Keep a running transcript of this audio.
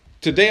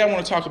Today I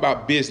want to talk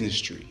about business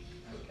tree.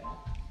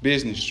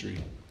 Business tree.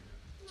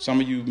 Some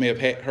of you may have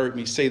heard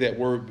me say that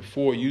word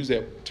before, use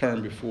that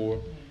term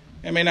before,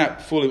 and may not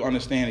fully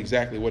understand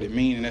exactly what it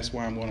means, and that's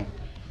why I'm going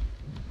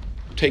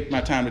to take my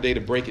time today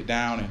to break it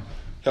down and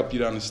help you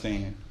to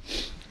understand.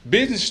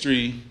 Business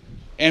tree,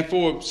 and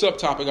for a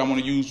subtopic, I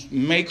want to use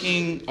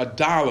making a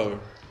dollar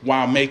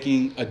while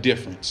making a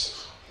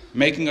difference.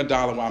 Making a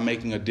dollar while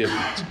making a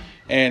difference.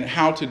 And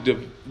how to,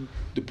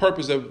 the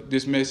purpose of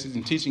this message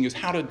and teaching is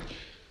how to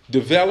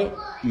develop,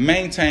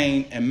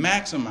 maintain, and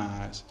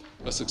maximize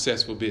a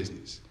successful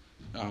business.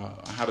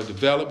 How to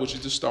develop, which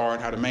is to start,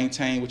 how to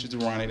maintain, which is to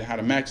run it, and how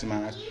to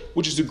maximize,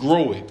 which is to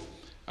grow it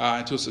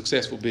into a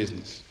successful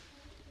business.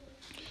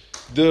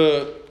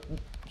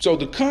 So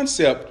the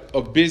concept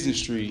of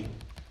business tree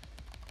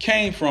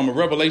came from a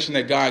revelation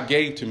that God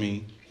gave to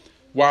me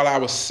while I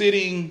was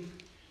sitting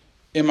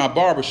in my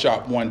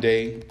barbershop one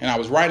day, and I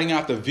was writing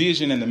out the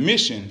vision and the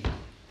mission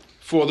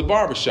for the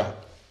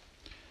barbershop.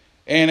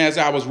 And as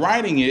I was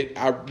writing it,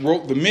 I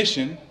wrote the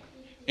mission,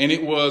 and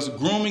it was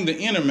grooming the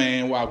inner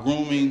man while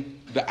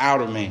grooming the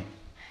outer man.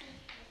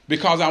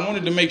 Because I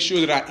wanted to make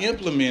sure that I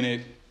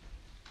implemented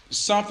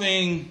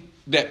something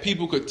that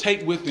people could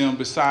take with them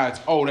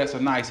besides, oh, that's a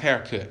nice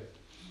haircut.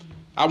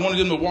 I wanted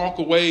them to walk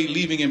away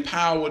leaving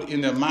empowered in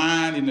their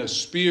mind, in their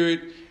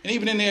spirit, and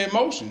even in their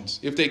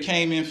emotions. If they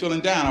came in feeling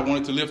down, I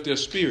wanted to lift their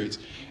spirits.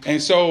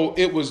 And so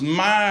it was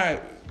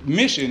my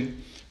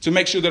mission to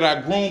make sure that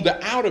I groomed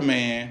the outer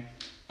man,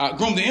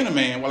 groomed the inner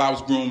man while I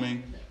was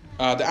grooming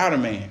the outer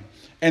man.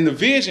 And the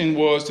vision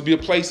was to be a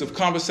place of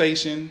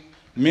conversation,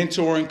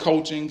 mentoring,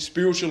 coaching,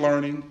 spiritual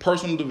learning,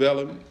 personal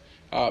development,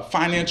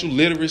 financial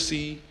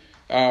literacy,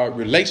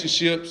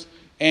 relationships,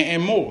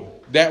 and more.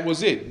 That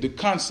was it, the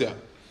concept.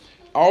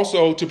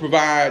 Also to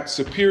provide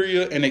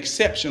superior and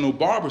exceptional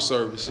barber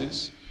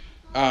services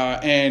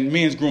and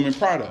men's grooming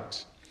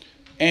products.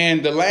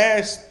 And the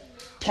last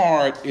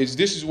part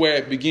this is where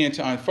it began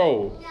to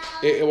unfold.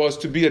 It was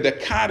to be a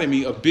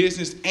dichotomy of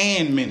business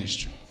and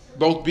ministry,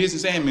 both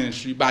business and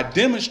ministry, by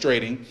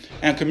demonstrating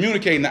and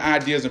communicating the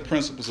ideas and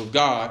principles of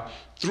God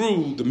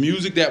through the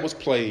music that was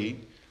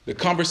played, the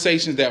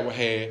conversations that were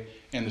had,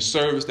 and the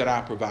service that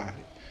I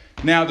provided.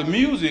 Now, the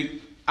music,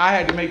 I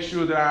had to make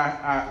sure that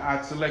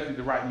I selected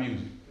the right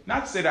music.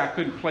 Not to say that I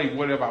couldn't play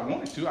whatever I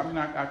wanted to. I mean,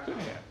 I could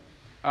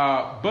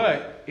have.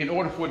 But in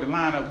order for it to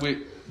line up with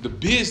the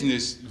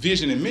business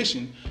vision and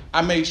mission,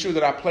 I made sure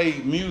that I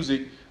played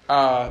music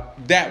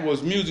that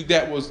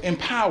was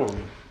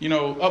empowering,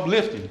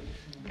 uplifting,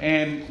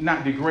 and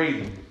not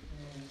degrading,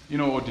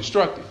 or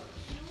destructive.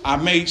 I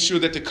made sure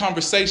that the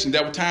conversation,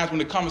 there were times when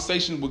the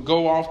conversation would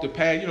go off the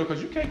path,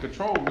 because you can't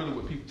control really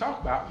what people talk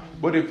about.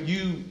 But if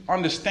you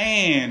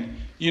understand,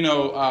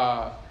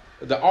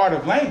 the art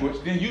of language,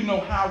 then you know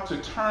how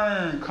to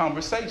turn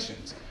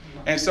conversations.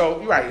 And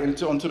so, right,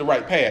 onto the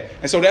right path.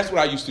 And so that's what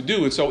I used to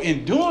do. And so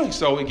in doing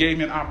so, it gave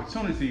me an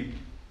opportunity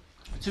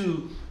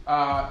to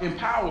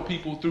empower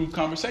people through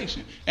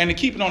conversation and to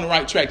keep it on the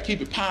right track, to keep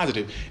it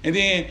positive. And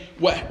then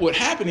what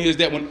happened is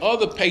that when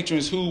other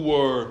patrons who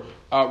were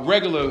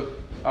regular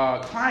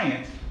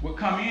clients would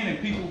come in and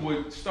people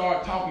would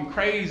start talking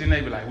crazy and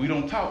they'd be like, we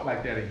don't talk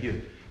like that in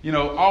here.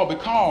 All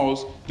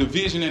because the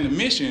vision and the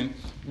mission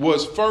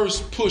was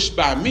first pushed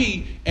by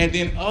me, and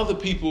then other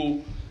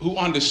people who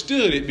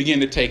understood it began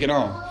to take it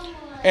on.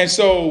 And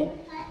so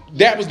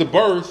that was the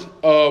birth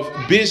of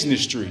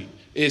business tree.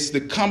 It's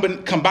the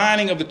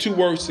combining of the two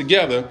words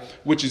together,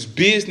 which is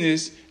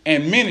business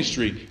and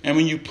ministry. And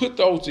when you put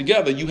those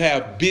together, you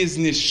have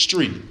business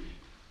tree.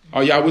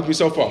 Are y'all with me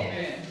so far?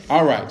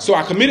 All right. So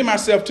I committed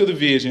myself to the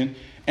vision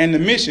and the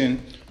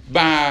mission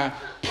by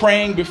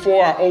praying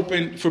before I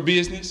opened for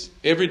business.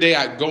 Every day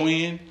I'd go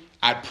in,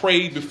 I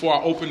prayed before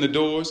I opened the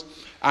doors.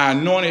 I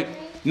anointed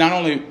not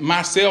only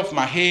myself,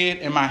 my head,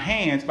 and my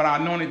hands, but I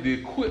anointed the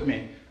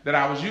equipment that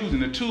I was using,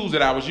 the tools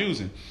that I was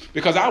using.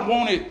 Because I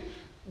wanted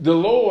the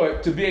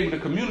Lord to be able to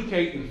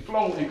communicate and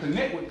flow and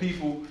connect with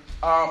people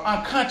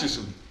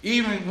unconsciously.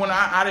 Even when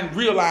I didn't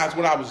realize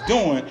what I was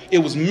doing, it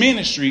was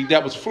ministry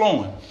that was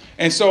flowing.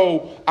 And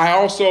so I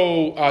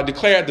also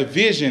declared the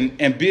vision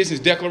and business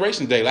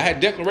declaration daily. I had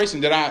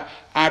declarations that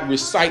I'd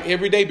recite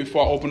every day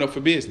before I opened up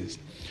for business.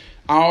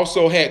 I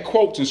also had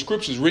quotes and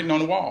scriptures written on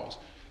the walls.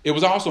 It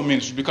was also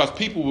ministry because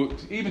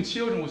even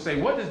children would say,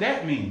 what does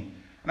that mean?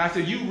 And I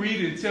said, you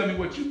read it and tell me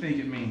what you think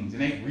it means.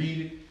 And they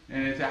read it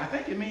and they say, I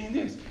think it means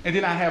this. And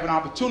then I have an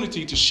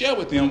opportunity to share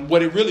with them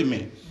what it really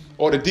meant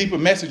or the deeper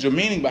message or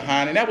meaning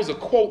behind it. And that was a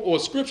quote or a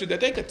scripture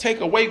that they could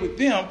take away with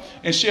them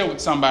and share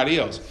with somebody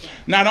else.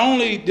 Not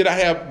only did I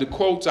have the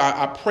quotes,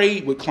 I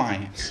prayed with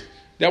clients.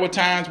 There were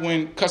times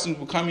when customers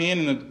would come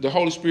in and the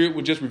Holy Spirit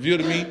would just reveal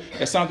to me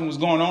that something was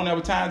going on. There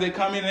were times they'd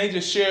come in and they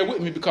just share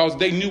with me because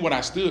they knew what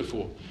I stood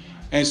for.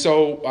 And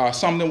so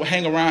some of them would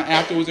hang around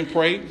afterwards and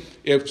pray.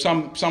 If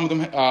some of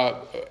them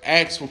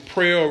asked for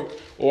prayer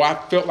or I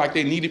felt like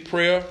they needed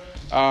prayer,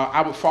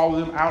 I would follow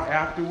them out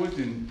afterwards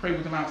and pray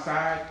with them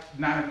outside,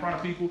 not in front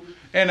of people.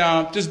 And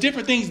just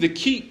different things to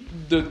keep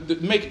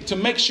to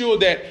make sure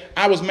that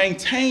I was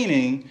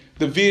maintaining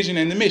the vision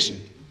and the mission.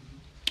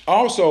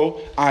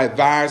 Also, I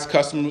advised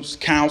customers,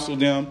 counseled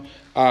them,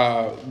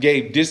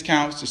 gave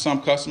discounts to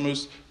some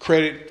customers,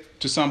 credit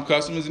to some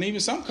customers, and even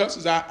some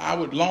customers I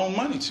would loan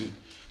money to,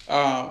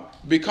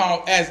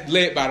 because as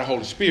led by the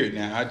Holy Spirit.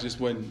 Now, I just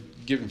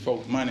wasn't giving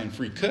folks money and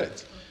free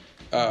cuts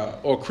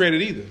or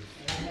credit either.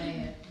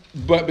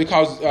 But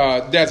because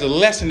there's a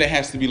lesson that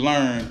has to be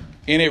learned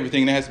in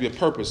everything, there has to be a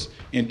purpose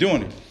in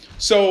doing it.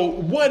 So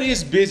what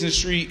is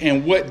businessry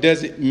and what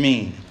does it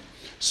mean?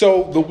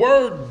 So the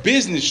word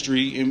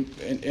businessry,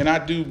 and I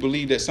do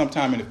believe that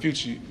sometime in the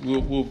future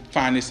we'll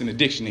find this in the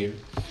dictionary,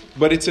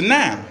 but it's a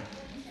noun.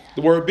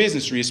 The word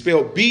businessry is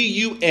spelled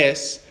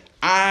B-U-S-I-N-I-S-T-R-Y.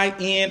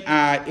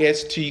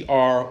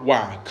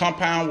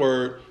 Compound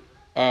word,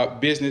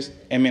 business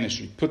and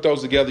ministry. Put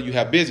those together, you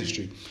have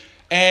businessry.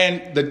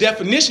 And the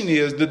definition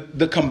is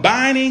the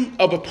combining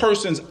of a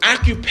person's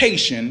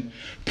occupation,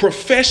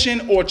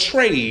 profession, or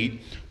trade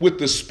with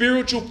the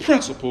spiritual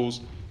principles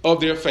of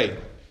their faith.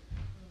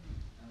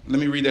 Let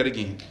me read that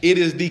again. It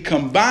is the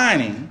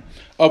combining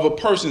of a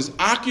person's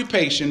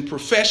occupation,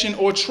 profession,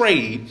 or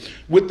trade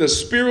with the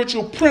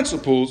spiritual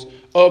principles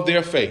of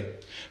their faith.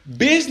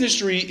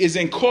 Businessry is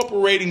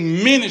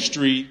incorporating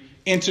ministry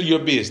into your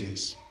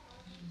business.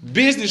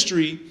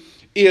 Businessry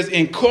is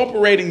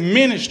incorporating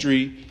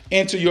ministry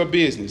into your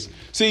business.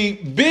 See,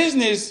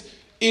 business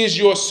is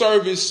your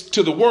service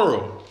to the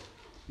world.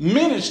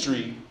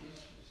 Ministry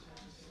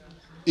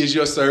is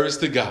your service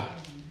to God.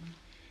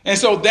 And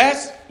so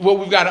that's what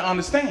we've got to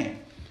understand,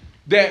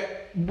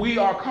 that we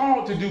are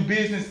called to do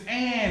business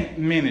and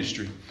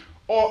ministry.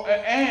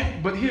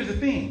 But here's the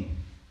thing,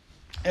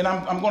 and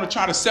I'm going to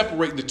try to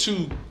separate the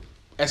two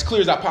as clear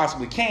as I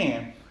possibly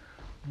can,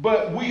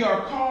 but we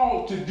are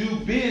called to do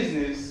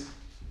business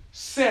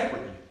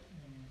separately,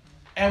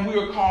 and we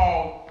are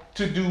called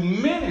to do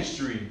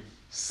ministry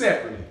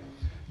separately.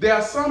 There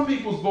are some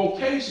people's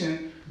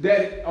vocation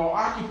that or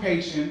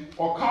occupation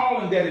or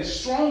calling that is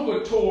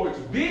stronger towards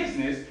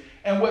business,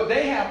 and what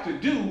they have to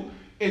do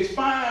is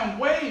find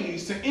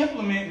ways to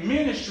implement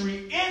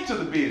ministry into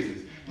the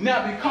business.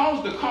 Now,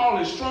 because the call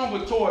is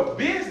stronger toward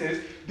business,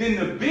 then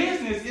the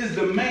business is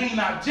the main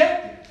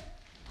objective.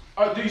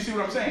 Do you see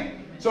what I'm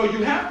saying? So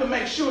you have to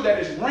make sure that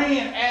it's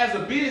ran as a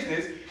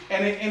business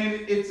and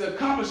it's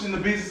accomplishing the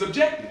business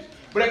objectives.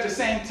 But at the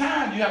same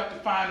time, you have to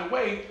find a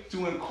way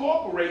to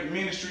incorporate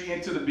ministry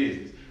into the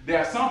business. There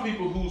are some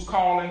people whose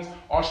callings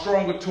are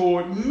stronger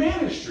toward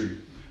ministry.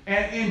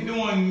 And in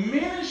doing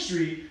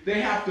ministry,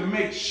 they have to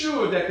make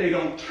sure that they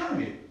don't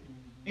turn it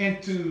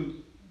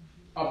into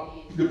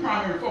the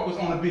primary focus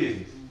on the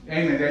business.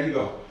 Amen. There you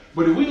go.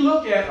 But if we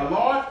look at a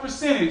large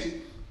percentage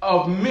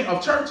of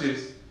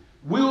churches,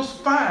 we'll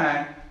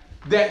find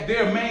that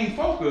their main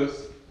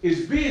focus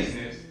is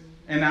business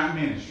and not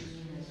ministry.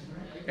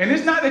 And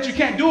it's not that you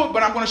can't do it,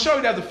 but I'm going to show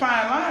you there's a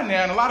fine line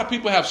there. And a lot of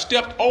people have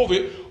stepped over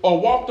it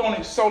or walked on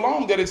it so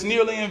long that it's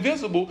nearly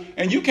invisible.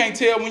 And you can't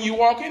tell when you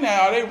walk in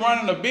there, are they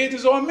running a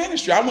business or a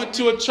ministry? I went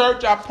to a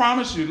church, I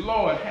promise you,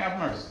 Lord, have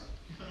mercy.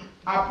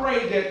 I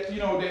prayed that,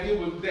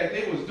 that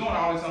they was doing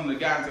all this under the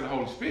guidance of the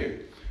Holy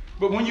Spirit.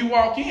 But when you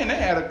walk in, they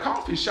had a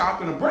coffee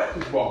shop and a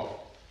breakfast bar.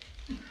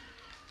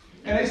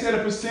 And they said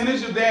a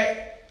percentage of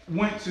that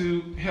went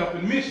to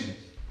helping missions.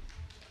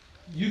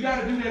 You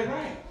got to do that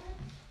right.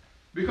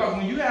 Because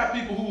when you have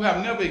people who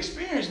have never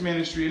experienced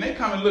ministry and they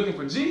come in looking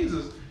for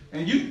Jesus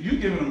and you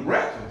giving them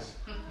breakfast,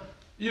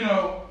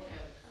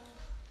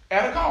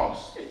 at a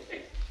cost.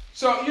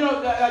 So,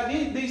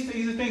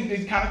 these are things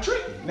that's kind of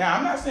tricky. Now,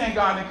 I'm not saying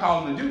God didn't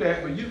call them to do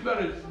that, but you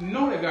better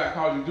know that God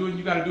called you to do it, and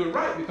you got to do it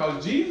right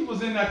because Jesus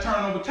was in there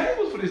turning over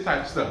tables for this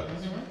type of stuff.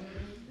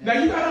 Mm-hmm. Now,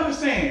 you got to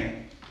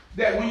understand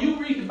that when you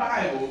read the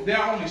Bible, there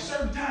are only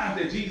certain times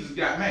that Jesus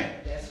got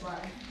mad. That's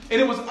right. And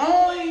it was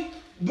only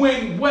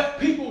when what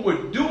people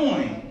were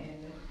doing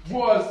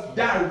was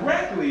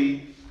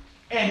directly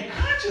and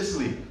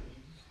consciously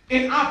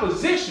in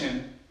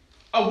opposition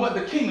of what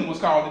the kingdom was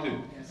called to do.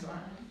 That's right.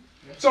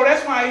 So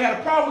that's why he had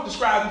a problem with the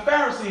scribes and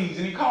Pharisees,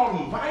 and he called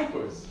them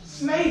vipers,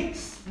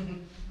 snakes,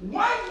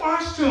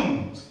 whitewashed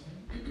tombs.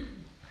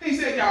 He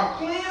said, y'all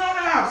clean on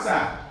the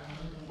outside,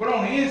 but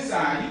on the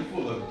inside, you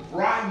full of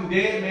rotten,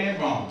 dead man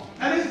bones.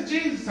 Now this is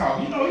Jesus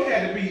talking. He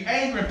had to be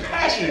angry and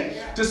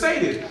passionate to say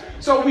this.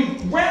 So we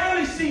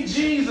rarely see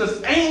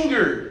Jesus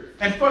angered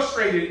and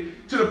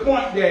frustrated to the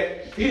point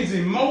that his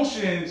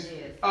emotions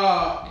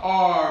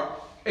are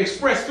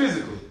expressed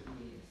physically.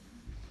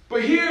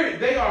 But here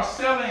they are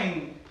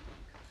selling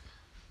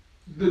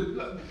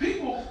the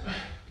people.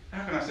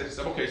 How can I say this?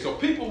 Okay, so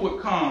people would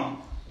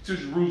come to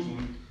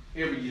Jerusalem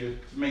every year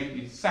to make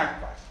these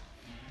sacrifices.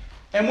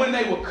 And when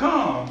they would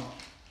come,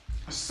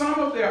 some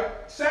of their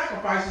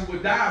sacrifices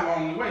would die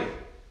along the way.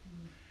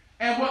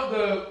 And what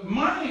the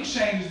money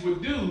exchanges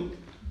would do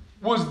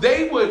was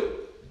they would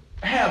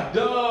have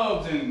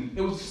doves, and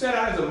it was set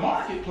out as a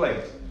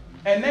marketplace.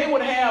 And they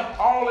would have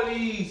all of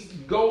these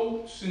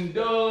goats and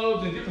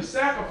doves and different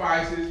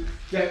sacrifices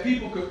that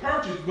people could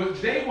purchase,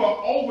 but they were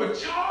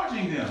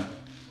overcharging them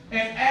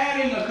and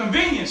adding a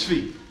convenience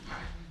fee.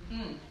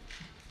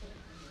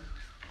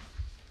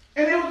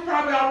 And it was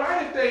probably all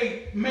right if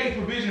they made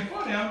provision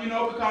for them,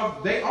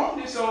 because they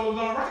owned it, so it was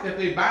all right. If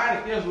they died,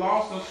 if there's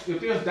lost, if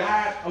there's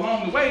died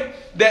along the way,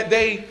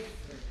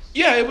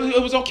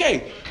 it was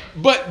okay.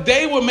 But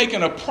they were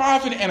making a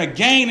profit and a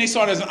gain. They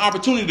saw it as an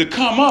opportunity to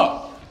come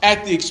up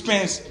at the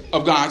expense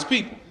of God's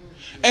people.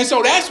 And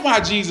so that's why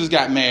Jesus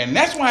got mad. And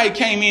that's why he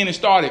came in and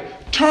started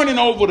turning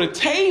over the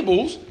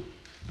tables.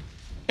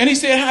 And he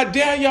said, how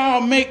dare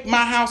y'all make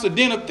my house a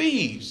den of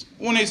thieves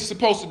when it's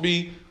supposed to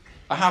be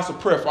a house of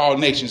prayer for all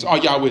nations. Are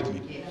y'all with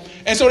me? Yeah.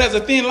 And so there's a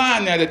thin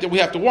line there that we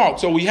have to walk.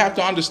 So we have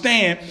to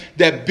understand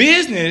that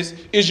business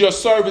is your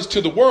service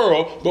to the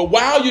world. But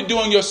while you're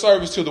doing your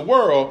service to the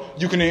world,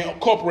 you can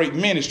incorporate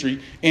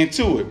ministry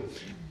into it.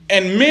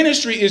 And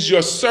ministry is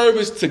your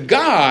service to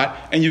God.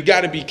 And you've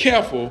got to be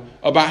careful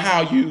about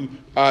how you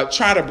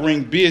try to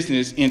bring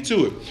business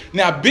into it.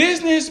 Now,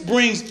 business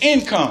brings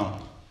income.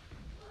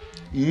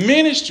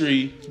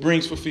 Ministry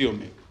brings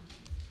fulfillment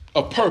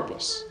of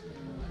purpose.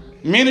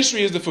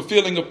 Ministry is the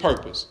fulfilling of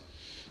purpose.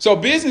 So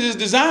business is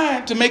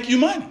designed to make you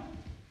money.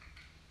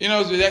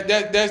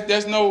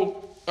 There's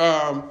no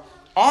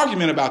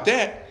argument about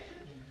that.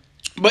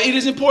 But it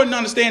is important to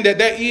understand that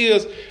there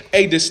is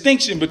a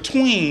distinction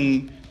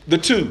between the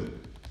two.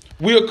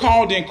 We are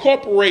called to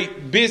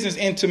incorporate business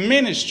into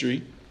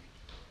ministry,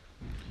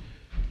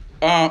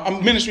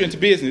 ministry into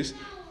business,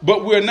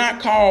 but we're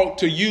not called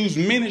to use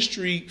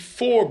ministry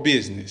for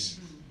business,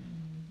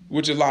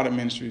 which a lot of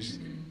ministries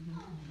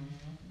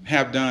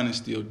have done and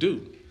still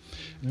do.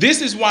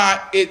 This is why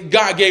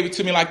God gave it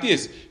to me like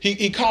this.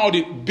 He called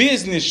it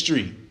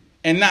businessry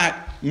and not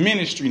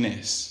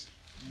ministryness.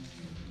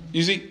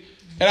 You see?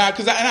 And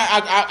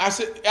I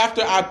said,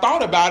 after I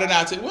thought about it,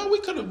 I said, well, we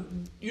could have,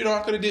 I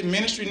could have did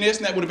ministryness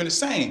and that would have been the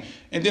same.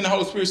 And then the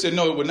Holy Spirit said,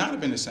 no, it would not have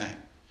been the same.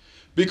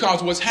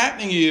 Because what's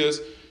happening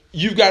is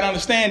you've got to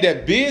understand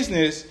that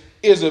business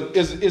is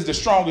the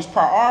strongest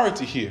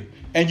priority here.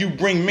 And you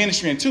bring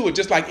ministry into it,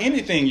 just like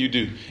anything you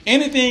do.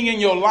 Anything in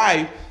your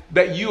life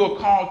that you are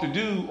called to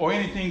do or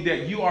anything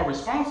that you are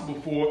responsible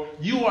for,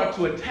 you are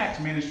to attach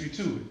ministry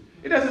to it.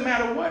 It doesn't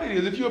matter what it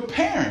is. If you're a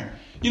parent,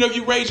 if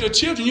you raise your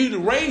children, you need to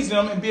raise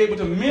them and be able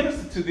to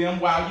minister to them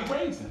while you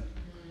raise them.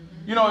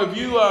 If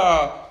you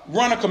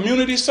run a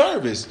community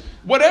service,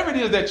 whatever it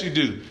is that you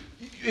do,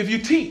 if you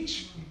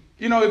teach,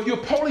 if you're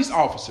a police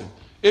officer,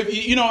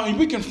 and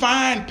we can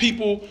find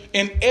people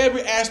in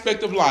every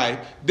aspect of life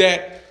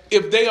that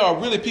if they are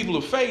really people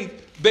of faith,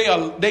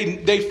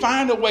 they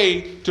find a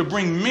way to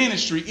bring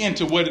ministry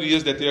into what it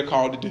is that they're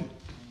called to do.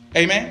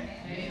 Amen?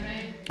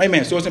 Amen.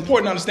 Amen. So it's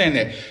important to understand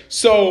that.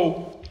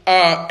 So,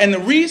 and the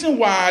reason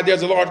why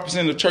there's a large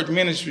percentage of church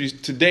ministries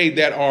today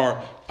that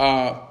are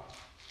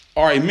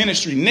a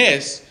ministry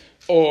nest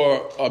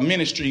or a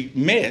ministry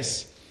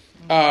mess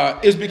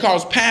is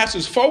because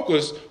pastors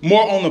focus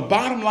more on the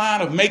bottom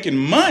line of making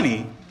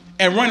money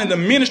and running the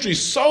ministry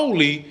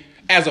solely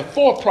as a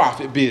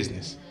for-profit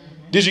business.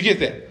 Did you get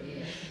that?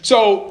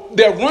 So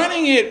they're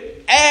running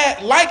it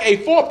like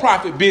a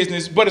for-profit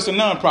business, but it's a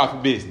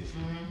non-profit business.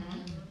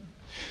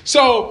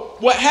 So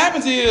what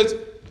happens is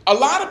a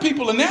lot of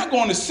people are now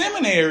going to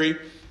seminary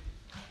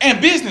and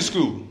business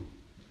school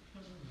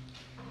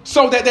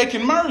so that they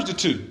can merge the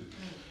two.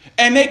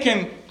 And they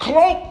can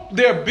cloak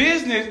their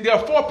business, their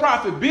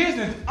for-profit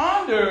business,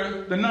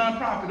 under the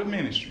non-profit of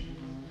ministry.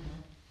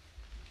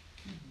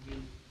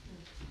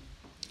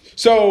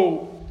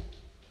 So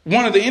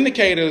one of the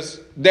indicators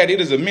that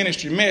it is a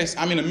ministry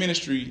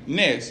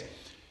nest,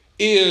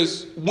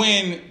 is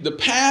when the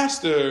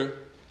pastor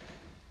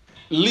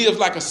lives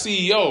like a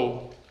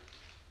CEO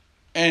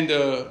and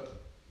the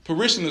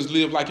parishioners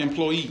live like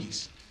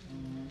employees.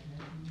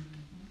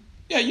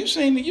 Yeah, you've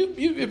seen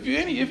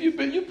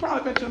you've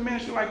probably been to a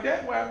ministry like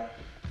that where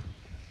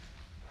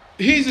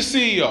he's the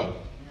CEO.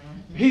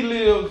 He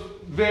lives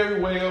very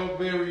well,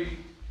 very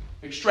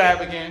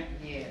extravagant.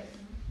 Yes.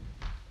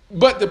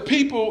 But the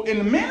people in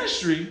the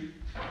ministry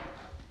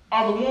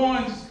are the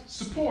ones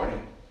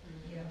supporting,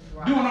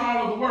 doing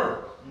all of the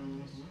work.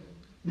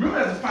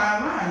 Remember, that's a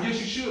fine line. Yes,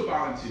 you should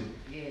volunteer.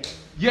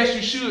 Yes,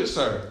 you should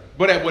serve.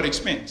 But at what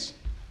expense?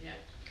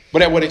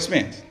 But at what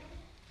expense?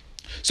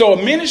 So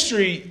a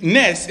ministry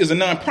nest is a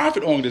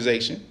nonprofit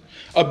organization.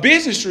 A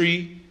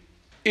ministry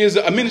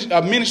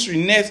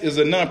nest is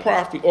a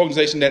nonprofit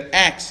organization that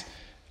acts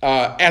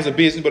as a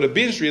business, but a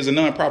ministry is a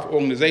nonprofit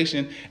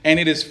organization, and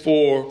it is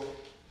for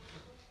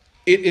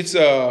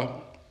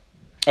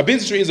a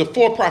ministry is a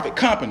for-profit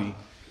company,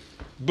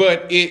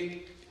 but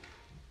it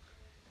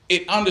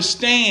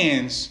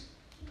understands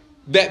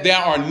that there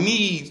are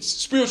needs,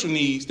 spiritual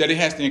needs, that it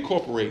has to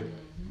incorporate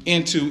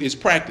into its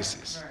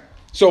practices. Right.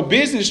 So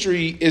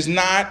businessry is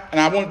not,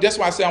 and that's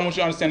why I say I want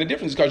you to understand the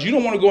difference, because you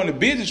don't want to go into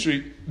business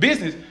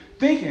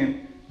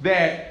thinking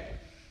that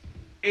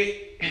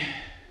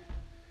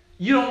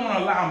you don't want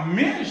to allow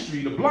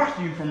ministry to block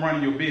you from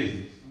running your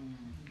business,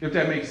 if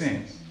that makes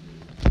sense.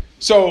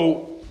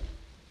 So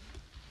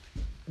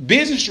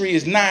businessry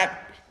is not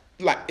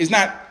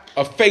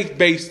a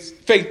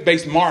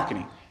faith-based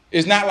marketing.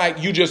 It's not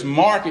like you just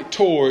market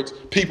towards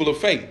people of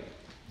faith.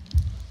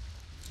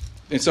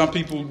 And some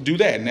people do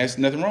that, and there's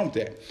nothing wrong with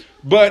that.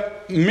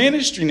 But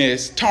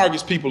ministriness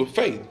targets people of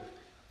faith.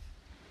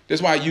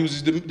 That's why it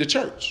uses the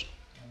church.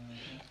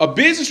 A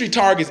business tree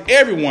targets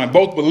everyone,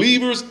 both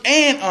believers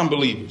and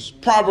unbelievers.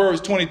 Proverbs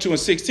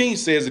 22:16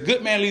 says, a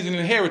good man leaves an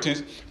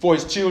inheritance for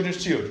his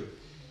children's children.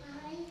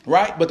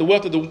 Right? But the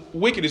wealth of the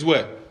wicked is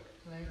what?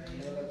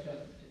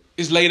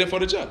 Is laid up for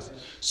the just.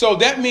 So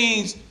that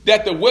means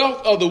that the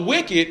wealth of the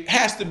wicked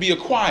has to be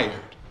acquired.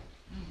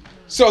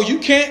 So you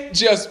can't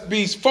just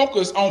be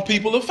focused on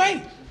people of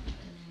faith.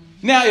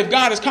 Now, if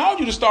God has called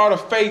you to start a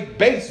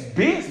faith-based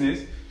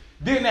business,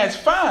 then that's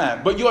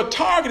fine. But your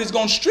target is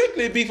going to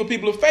strictly be for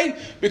people of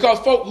faith, because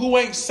folk who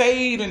ain't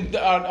saved and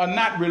are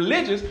not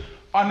religious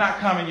are not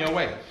coming your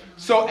way.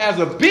 So as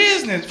a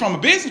business, from a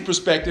business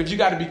perspective, you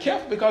got to be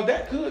careful, because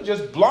that could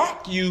just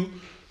block you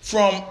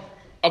from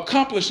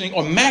accomplishing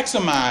or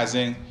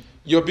maximizing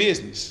your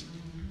business.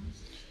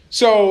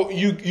 So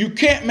you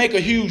can't make a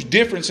huge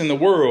difference in the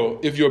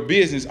world if your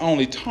business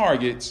only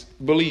targets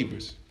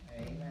believers.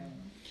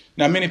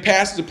 Now, many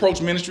pastors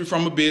approach ministry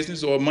from a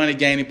business or a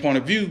money-gaining point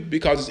of view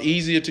because it's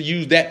easier to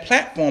use that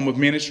platform of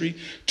ministry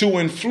to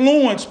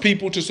influence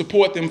people to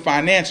support them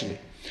financially.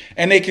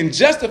 And they can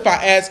justify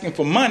asking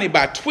for money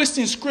by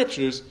twisting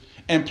scriptures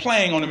and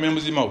playing on the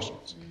members'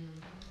 emotions.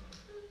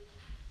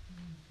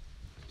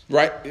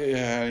 Right?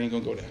 Yeah, I ain't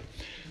going to go there.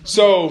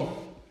 So,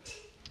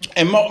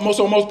 and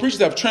most preachers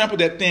have trampled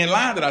that thin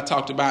line that I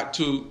talked about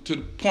to the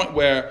point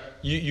where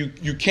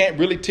you can't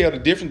really tell the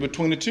difference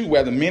between the two,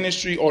 where the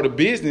ministry or the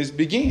business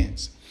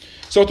begins.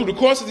 So through the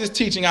course of this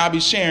teaching, I'll be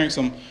sharing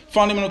some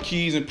fundamental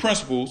keys and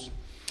principles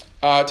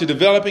to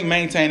developing,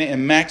 maintaining,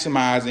 and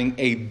maximizing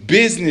a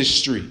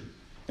business tree.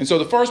 And so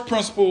the first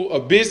principle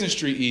of business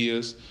tree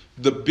is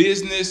the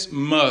business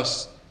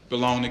must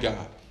belong to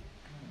God.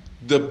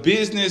 The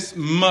business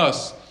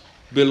must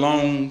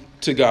belong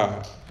to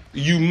God.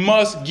 You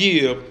must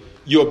give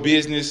your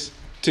business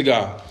to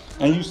God.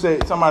 And you say,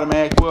 somebody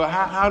may ask, well,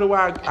 how do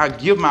I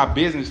give my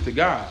business to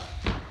God?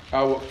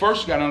 Well,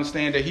 first you got to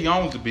understand that he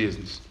owns the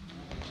business.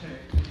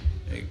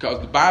 Because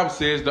the Bible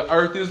says the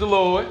earth is the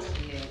Lord's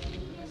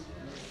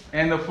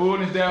and the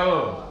fullness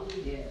thereof,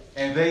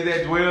 and they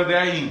that dwell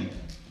therein.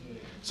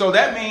 So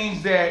that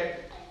means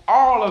that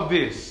all of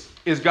this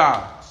is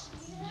God's.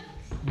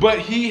 But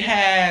he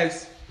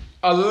has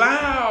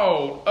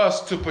allowed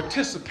us to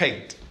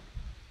participate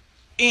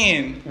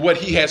in what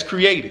he has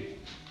created.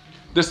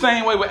 The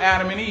same way with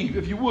Adam and Eve.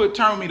 If you would,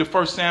 turn with me to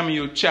 1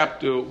 Samuel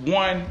chapter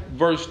 1,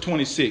 verse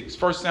 26.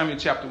 1 Samuel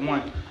chapter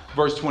 1,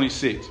 verse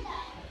 26.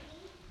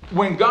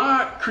 When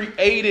God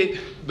created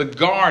the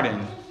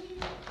garden,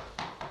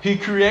 he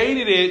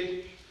created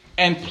it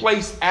and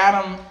placed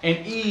Adam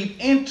and Eve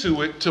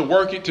into it to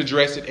work it, to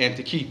dress it, and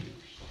to keep it.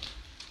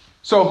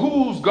 So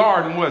whose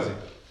garden was it?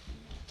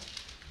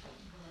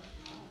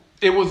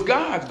 It was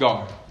God's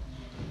garden.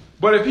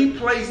 But if he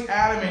placed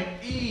Adam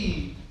and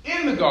Eve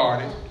in the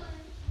garden,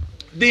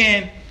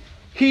 then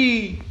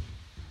he,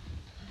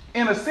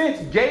 in a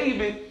sense,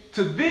 gave it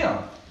to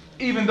them,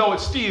 even though it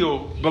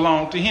still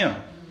belonged to him.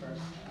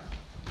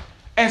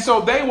 And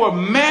so they were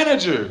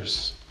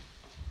managers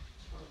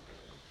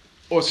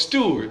or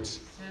stewards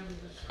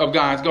of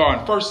God's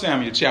garden. 1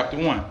 Samuel chapter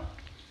 1.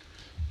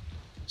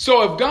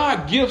 So if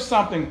God gives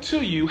something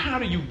to you, how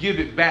do you give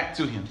it back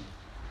to him?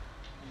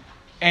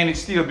 And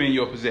it's still be in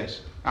your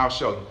possession. I'll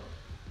show you.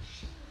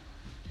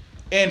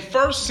 In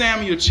 1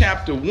 Samuel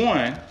chapter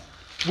 1,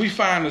 we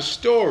find the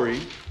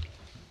story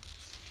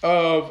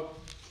of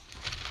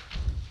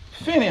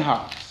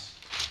Phinehas.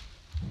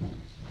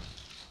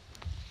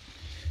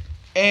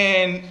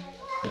 And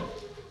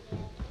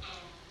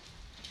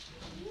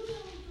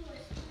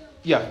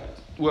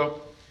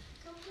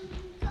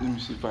let me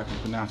see if I can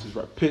pronounce this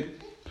right.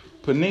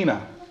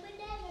 Peninnah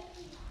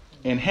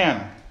and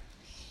Hannah.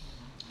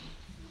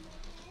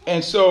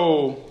 And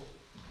so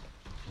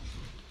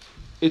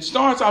it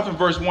starts off in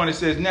verse 1. It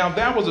says, now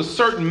there was a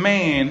certain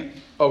man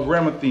of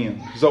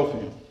Ramathaim,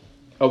 Zophim,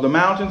 of the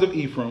mountains of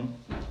Ephraim,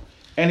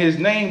 and his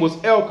name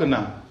was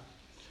Elkanah.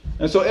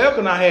 And so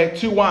Elkanah had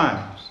two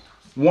wives,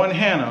 one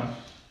Hannah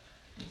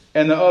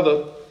and the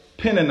other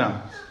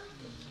Peninnah.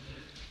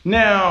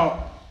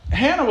 Now,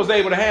 Hannah was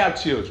able to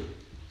have children,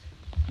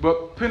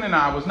 but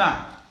Peninnah was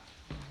not.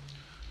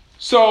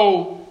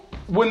 So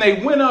when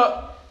they went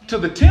up to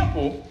the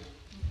temple,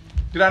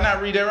 did I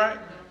not read that right?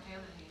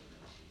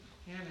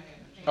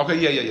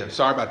 Okay, yeah.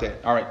 Sorry about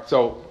that. All right.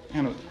 So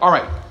Hannah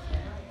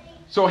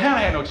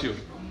had no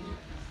children.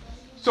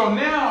 So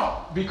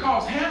now,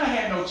 because Hannah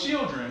had no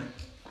children,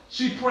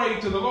 she prayed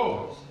to the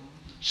Lord.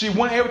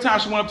 Every time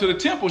she went up to the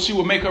temple, she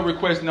would make her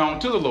request known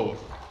to the Lord.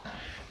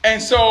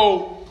 And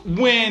so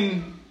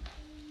when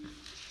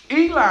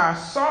Eli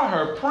saw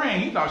her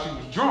praying, he thought she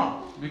was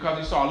drunk because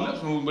he saw her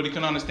lips moving, but he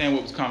couldn't understand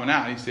what was coming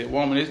out. He said,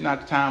 woman, it's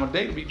not the time of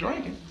day to be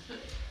drinking.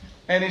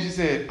 And then she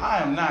said, I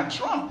am not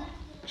drunk.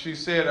 She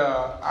said,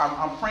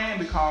 I'm praying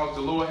because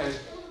the Lord has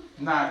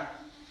not,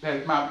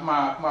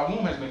 my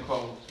womb has been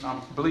closed. And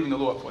I'm believing the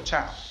Lord for a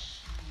child.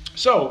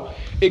 So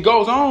it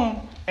goes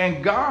on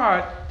And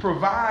God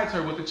provides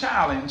her with a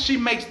child. And she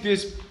makes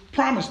this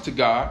promise to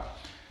God.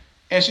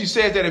 And she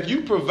says that if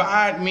you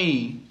provide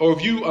me, or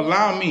if you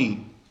allow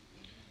me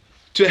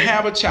to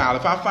have a child,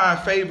 if I find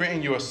favor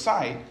in your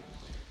sight,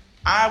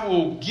 I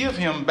will give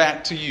him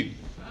back to you.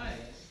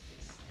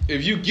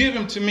 If you give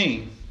him to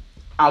me,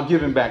 I'll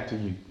give him back to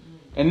you.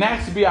 And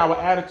that's to be our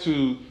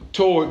attitude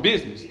toward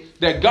business.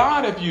 That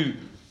God, if you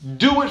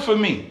do it for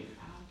me,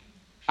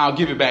 I'll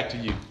give it back to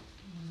you.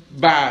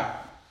 By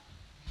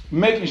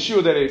making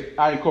sure that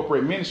I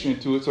incorporate ministry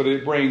into it so that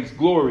it brings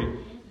glory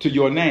to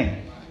your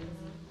name.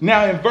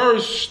 Now in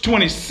verse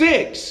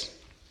 26,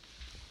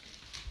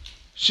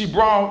 in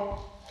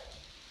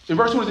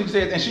verse 26 it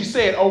says, and she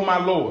said, "O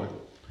my Lord,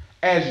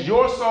 as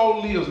your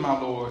soul lives, my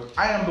Lord,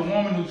 I am the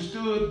woman who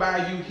stood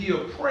by you here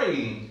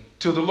praying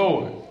to the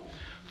Lord.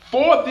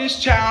 For this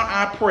child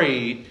I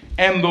prayed,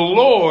 and the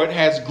Lord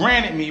has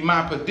granted me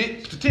my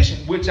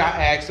petition, which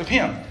I asked of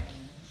him.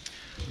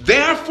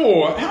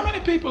 Therefore," how many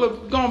people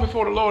have gone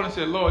before the Lord and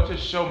said, "Lord,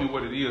 just show me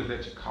what it is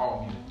that you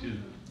called me to do.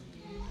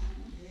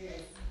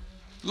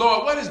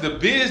 Lord, what is the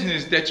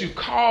business that you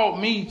called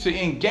me to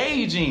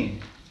engage in?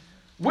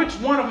 Which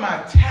one of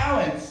my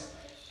talents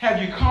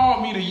have you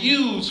called me to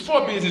use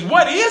for business?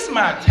 What is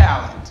my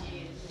talent?"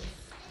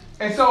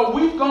 And so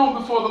we've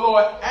gone before the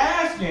Lord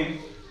asking,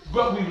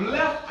 but we've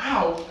left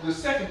out the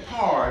second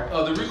part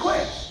of the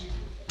request.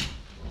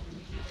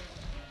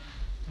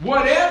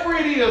 Whatever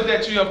it is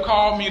that you have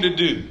called me to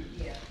do,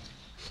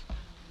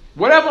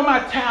 whatever my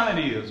talent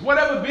is,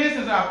 whatever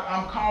business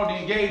I'm called to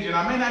engage in,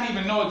 I may not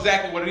even know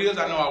exactly what it is.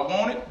 I know I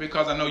want it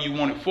because I know you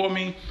want it for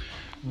me.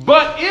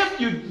 But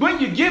when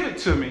you give it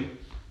to me,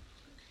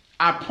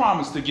 I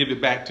promise to give it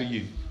back to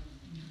you.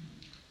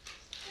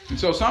 And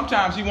so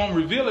sometimes he won't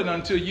reveal it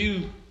until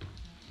you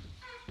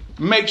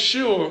make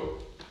sure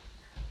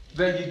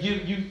that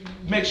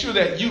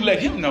you let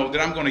him know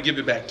that I'm going to give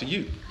it back to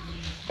you.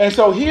 And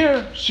so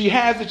here she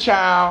has a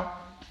child.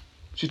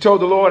 She told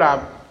the Lord,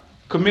 "I've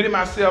committed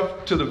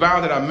myself to the vow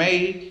that I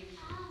made.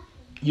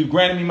 You've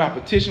granted me my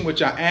petition,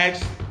 which I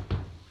asked."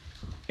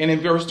 And in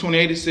verse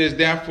 28 it says,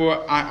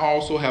 "Therefore I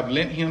also have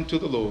lent him to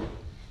the Lord.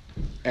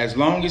 As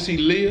long as he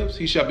lives,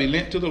 he shall be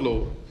lent to the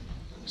Lord."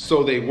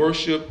 So they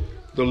worship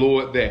the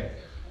Lord there.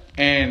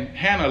 And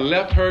Hannah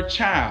left her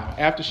child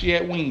after she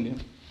had weaned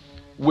him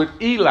with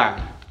Eli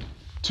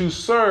to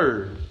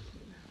serve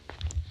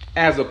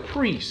as a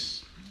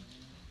priest,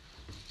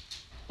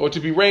 or to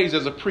be raised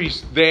as a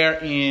priest there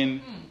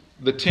in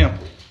the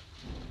temple.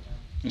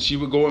 And she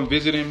would go and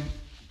visit him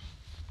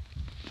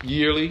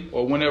yearly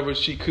or whenever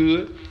she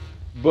could,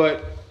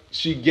 but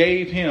she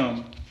gave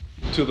him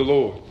to the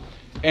Lord.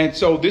 And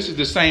so this is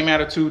the same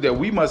attitude that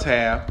we must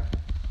have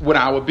with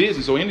our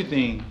business or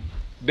anything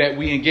that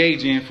we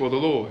engage in for the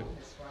Lord.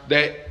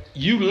 That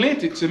you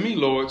lent it to me,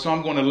 Lord, so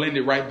I'm going to lend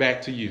it right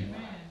back to you.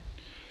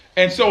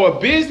 And so a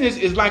business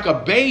is like a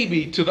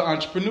baby to the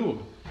entrepreneur.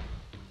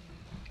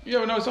 You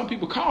ever know some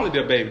people call it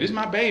their baby? This is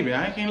my baby.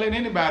 I can't let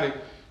anybody,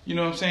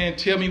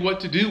 tell me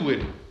what to do with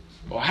it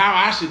or how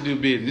I should do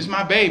business. This is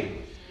my baby.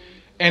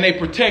 And they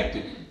protect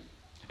it.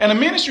 And the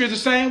ministry is the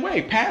same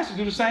way. Pastors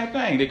do the same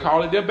thing. They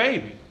call it their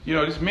baby.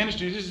 This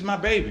ministry, this is my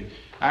baby.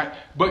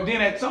 But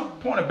then at some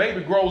point a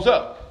baby grows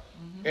up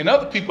and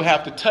other people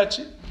have to touch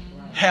it,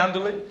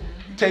 handle it,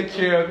 take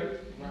care of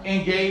it,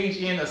 engage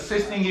in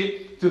assisting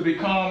it to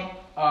become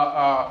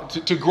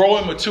to grow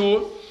and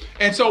mature.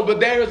 And so, but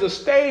there is a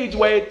stage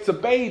where it's a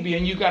baby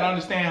and you got to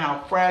understand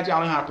how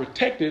fragile and how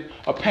protective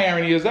a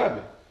parent is of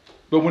it.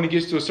 But when it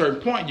gets to a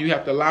certain point, you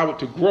have to allow it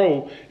to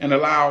grow and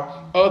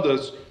allow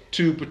others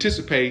to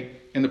participate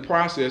in the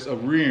process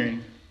of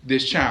rearing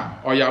this child.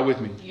 Are y'all with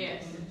me?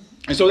 Yes.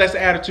 And so that's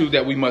the attitude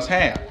that we must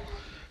have.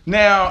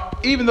 Now,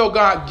 even though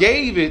God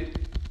gave it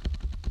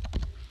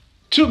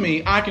to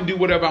me, I can do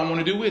whatever I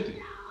want to do with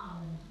it.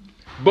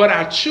 But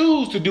I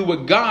choose to do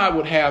what God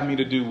would have me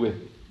to do with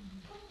it.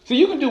 So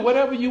you can do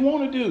whatever you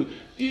want to do.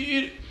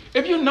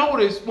 If you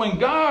notice, when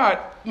God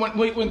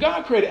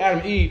created Adam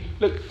and Eve,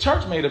 look,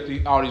 church made up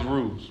all these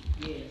rules.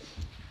 Yes.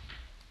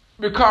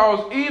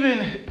 Because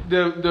even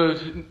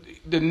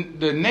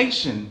the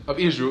nation of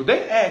Israel,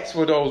 they asked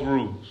for those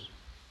rules.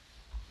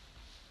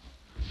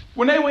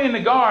 When they were in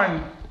the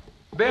garden,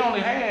 they only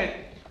had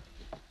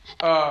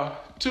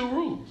 2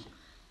 rules.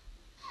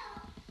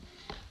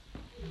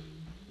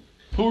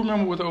 Who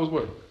remember what those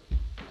were?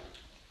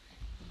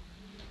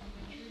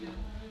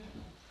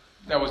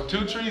 There was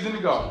 2 trees in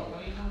the garden.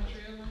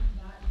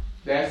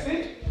 That's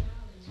it.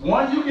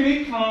 One you can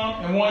eat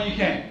from and one you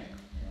can't.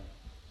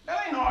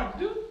 That ain't hard to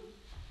do.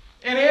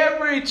 And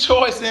every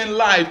choice in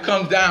life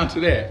comes down to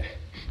that.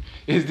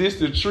 Is this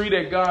the tree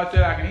that God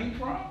said I can eat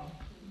from?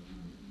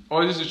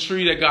 Or is this the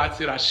tree that God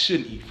said I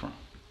shouldn't eat from?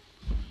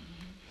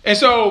 And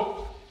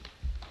so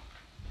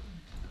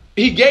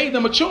he gave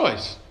them a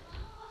choice.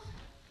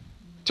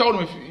 Told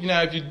them,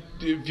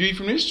 if you eat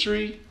from this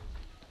tree,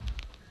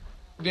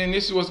 then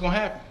this is what's going to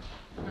happen.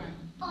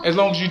 As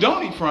long as you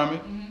don't eat from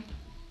it,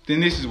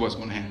 then this is what's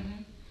going to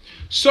happen.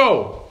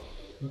 So,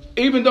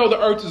 even though the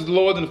earth is the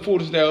Lord and the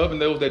fullness thereof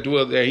and those that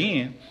dwell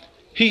therein,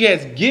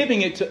 He's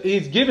given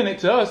it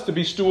to us to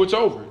be stewards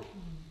over it.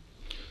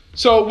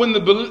 So when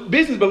the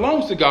business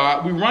belongs to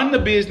God, we run the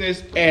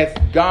business as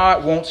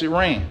God wants it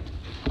ran.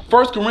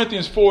 1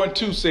 Corinthians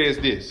 4:2 says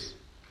this: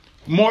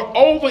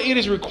 moreover, it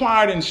is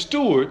required in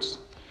stewards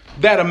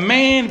that a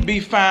man be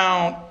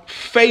found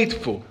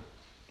faithful.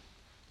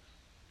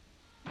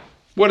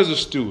 What is a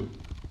steward?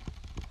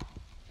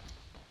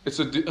 It's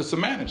a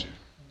manager.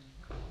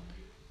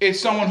 It's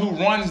someone who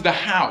runs the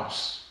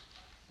house.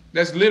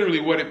 That's literally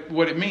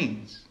what it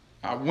means.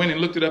 I went and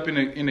looked it up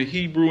in the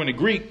Hebrew and the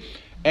Greek,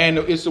 and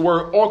it's the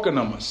word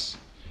oikonomos.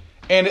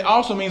 And it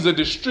also means a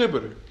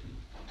distributor.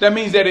 That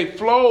means that it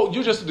flows.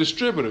 You're just a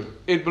distributor.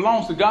 It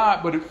belongs to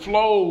God, but it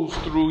flows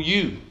through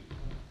you.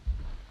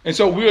 And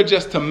so we're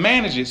just to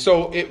manage it.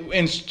 So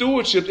in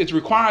stewardship, it's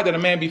required that a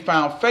man be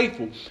found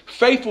faithful.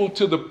 Faithful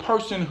to the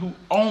person who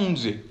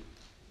owns it.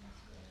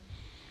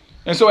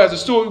 And so as a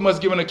steward, we must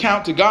give an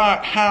account to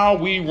God how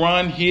we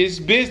run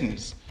his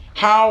business.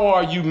 How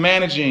are you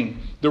managing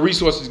the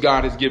resources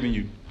God has given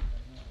you?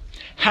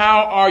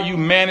 How are you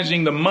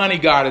managing the money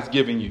God has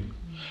given you?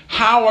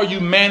 How are you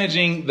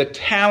managing the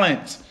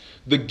talents,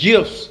 the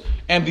gifts,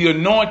 and the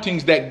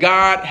anointings that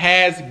God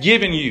has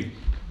given you?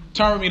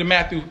 Turn with me to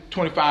Matthew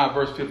 25,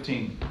 verse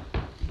 15.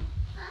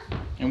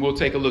 And we'll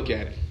take a look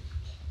at it.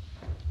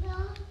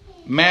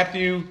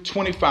 Matthew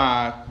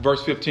 25,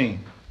 verse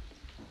 15.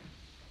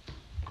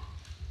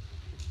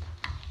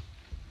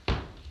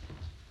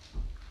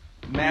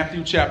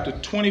 Matthew chapter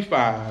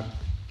 25,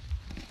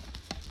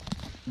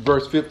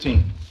 verse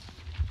 15.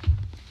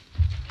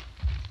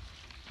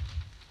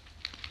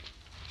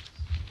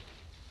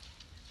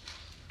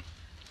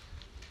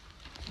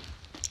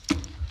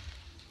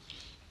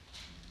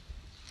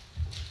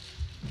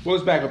 Well,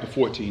 let's back up to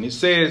 14. It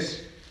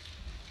says,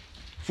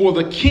 for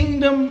the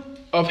kingdom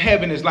of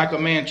heaven is like a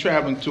man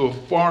traveling to a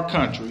far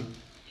country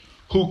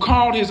who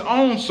called his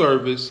own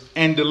servants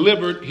and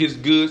delivered his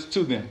goods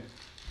to them.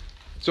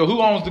 So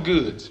who owns the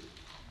goods?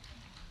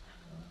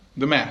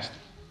 The master.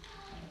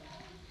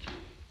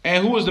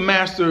 And who is the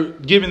master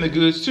giving the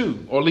goods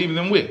to or leaving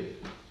them with?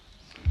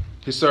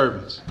 His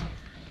servants.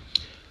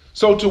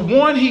 So to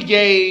one he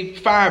gave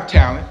 5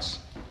 talents,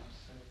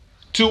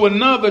 to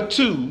another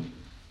 2,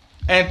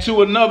 and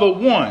to another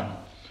 1,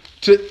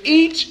 to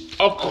each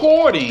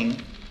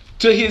according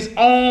to his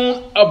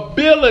own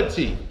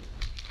ability.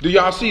 Do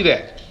y'all see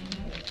that?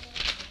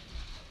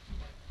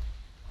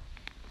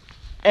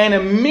 And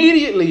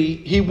immediately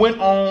he went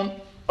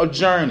on a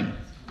journey.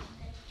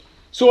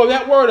 So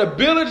that word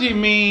ability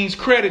means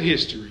credit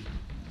history.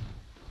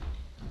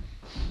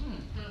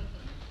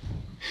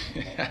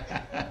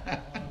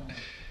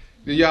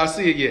 Did y'all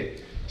see it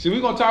yet? See,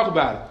 we're going to talk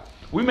about it.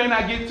 We may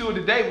not get to it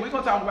today, but we're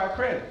going to talk about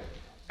credit.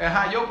 And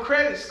how your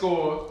credit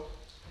score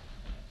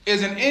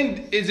is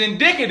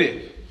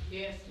indicative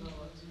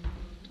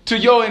to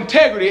your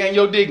integrity and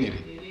your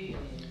dignity.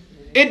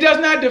 It does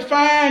not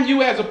define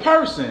you as a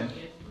person,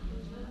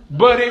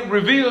 but it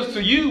reveals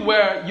to you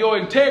where your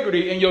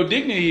integrity and your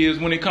dignity is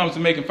when it comes to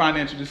making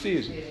financial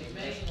decisions.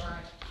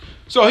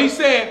 So he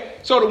said,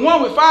 so the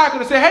one with 5 could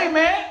have said, hey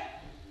man,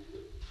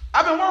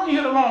 I've been working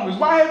here the longest.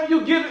 Why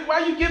you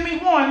give me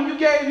 1 and you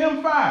gave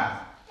him 5?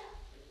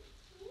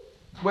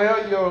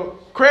 Well, your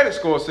credit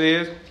score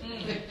says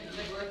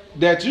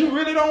that you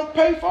really don't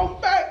pay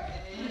folks back.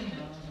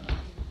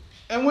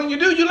 And when you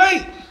do, you're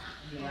late.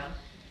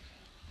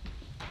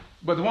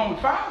 But the one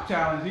with 5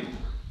 talents,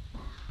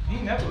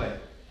 he never late.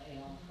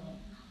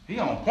 He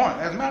on point.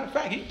 As a matter of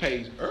fact, he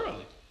pays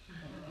early.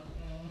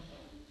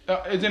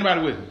 Is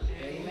anybody with me?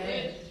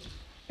 Amen.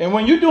 And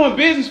when you're doing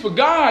business for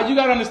God, you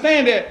got to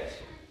understand that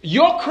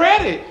your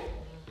credit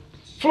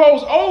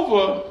flows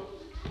over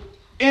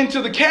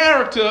into the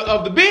character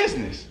of the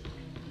business.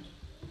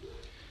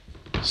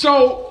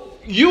 So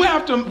we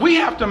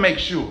have to make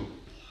sure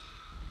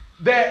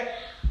that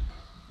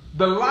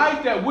the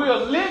life that we're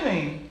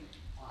living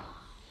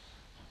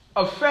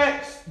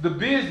affects the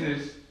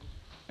business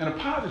in a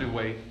positive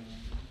way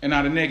and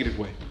not a negative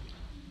way.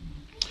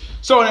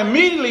 So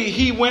immediately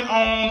he went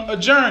on a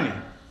journey.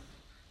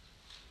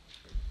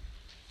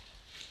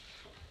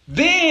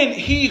 Then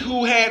he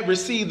who had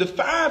received the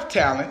 5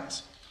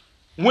 talents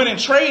went and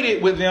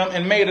traded with them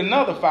and made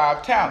another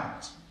 5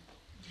 talents.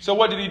 So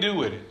what did he do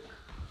with it?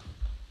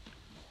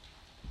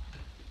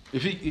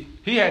 If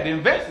he had to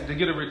invest it to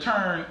get a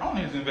return on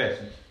his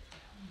investment.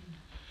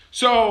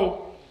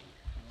 So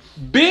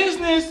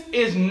business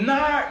is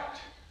not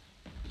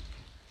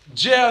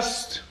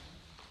just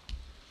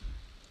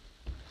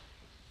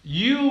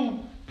you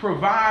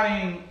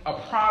providing a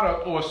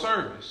product or a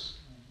service.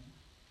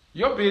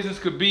 Your business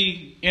could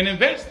be in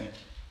investing.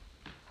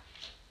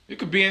 It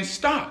could be in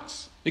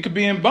stocks. It could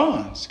be in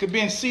bonds. It could be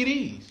in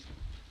CDs.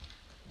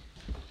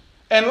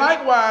 And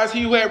likewise,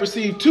 he who had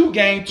received 2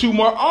 gained 2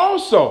 more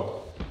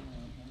also.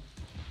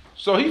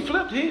 So he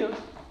flipped his.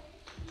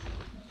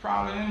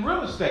 Probably in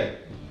real estate.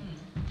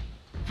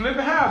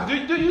 Flipping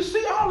houses. Do you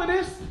see all of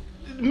this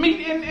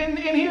meat in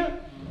here?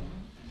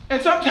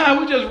 And sometimes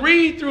we just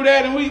read through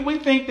that and we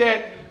think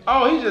that,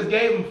 oh, he just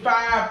gave him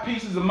 5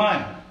 pieces of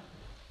money.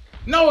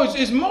 No,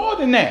 it's more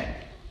than that.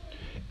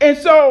 And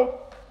so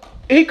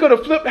he could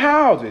have flipped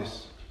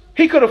houses.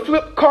 He could have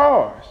flipped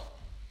cars.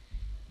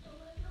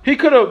 He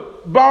could have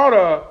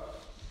bought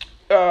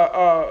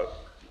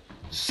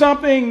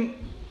something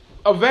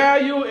of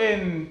value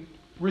and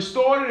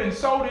restored it and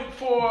sold it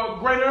for a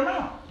greater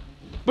amount.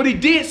 But he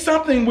did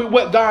something with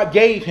what God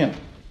gave him.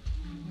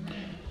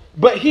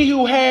 But he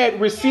who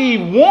had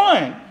received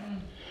one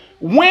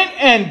went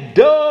and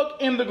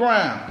dug in the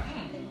ground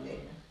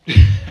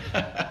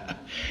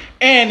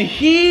and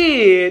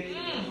hid.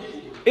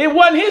 It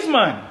wasn't his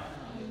money.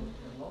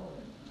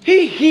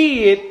 He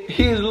hid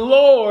his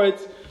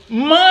Lord's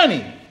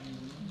money.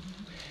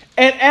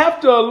 And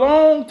after a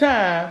long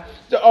time,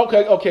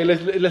 okay,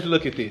 let's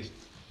look at this.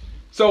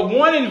 So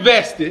one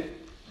invested,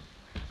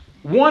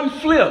 one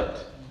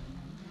flipped,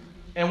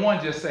 and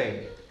one just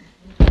saved.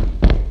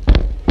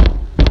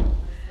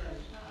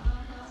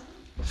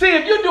 See,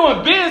 if you're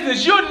doing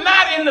business, you're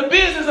not in the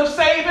business of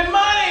saving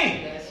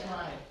money. That's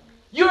right.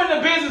 You're in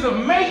the business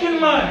of making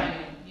money.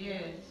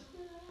 Yes.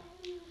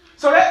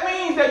 So that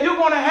means that you're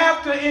going to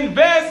have to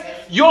invest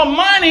your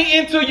money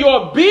into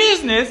your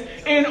business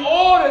in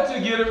order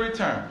to get a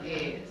return.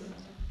 Yes.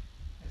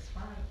 That's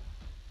right.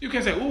 You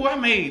can say, "Ooh, I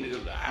made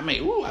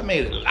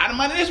a lot of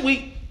money this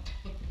week.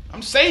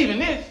 I'm saving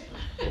this."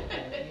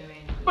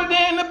 But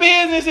then the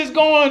business is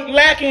going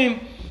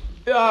lacking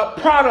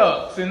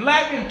products and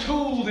lacking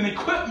tools and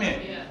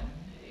equipment. Yeah.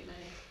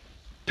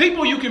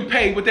 People you can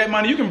pay with that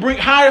money. You can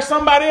hire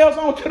somebody else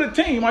onto the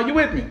team. Are you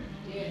with me?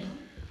 Yes.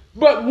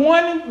 But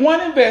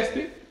one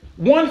invested,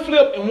 one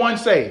flipped, and one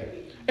saved.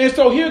 And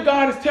so here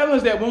God is telling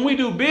us that when we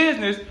do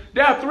business,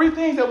 there are three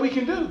things that we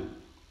can do.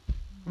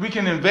 We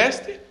can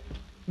invest it,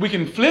 we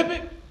can flip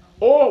it,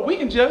 or we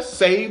can just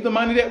save the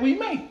money that we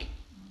make.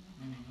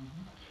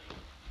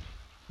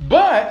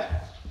 But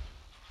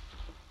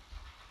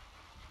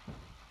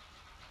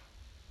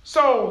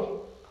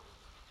so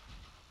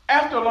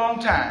after a long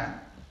time,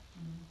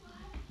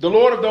 the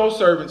Lord of those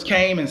servants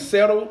came and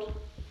settled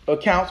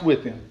accounts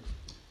with him.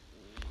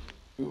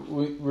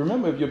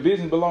 Remember, if your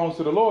business belongs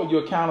to the Lord,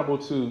 you're accountable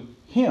to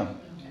him.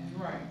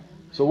 Right.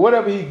 So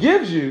whatever he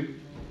gives you,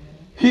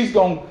 he's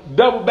going to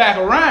double back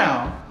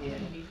around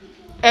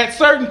at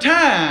certain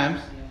times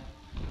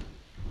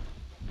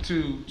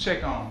to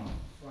check on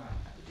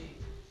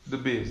the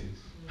business.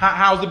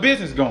 How's the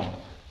business going?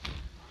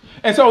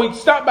 And so he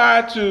stopped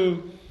by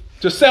to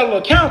settle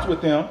accounts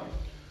with them.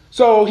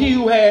 So he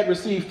who had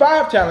received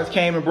 5 talents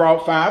came and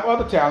brought 5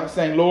 other talents,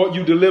 saying, "Lord,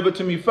 you delivered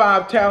to me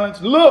 5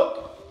 talents.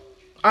 Look,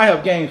 I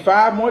have gained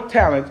 5 more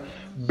talents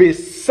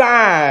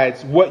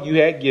besides what you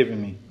had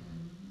given me."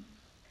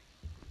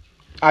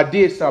 I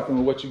did something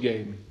with what you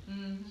gave me.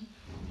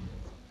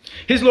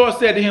 His Lord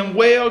said to him,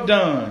 "Well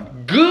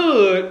done,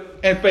 good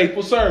and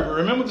faithful servant."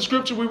 Remember the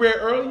scripture we read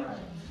earlier?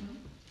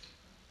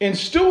 In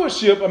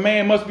stewardship, a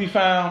man must be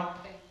found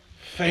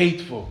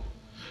faithful.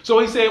 So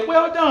he said,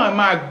 "Well done,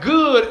 my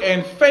good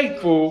and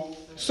faithful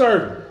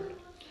servant.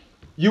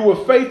 You were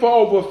faithful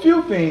over a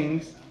few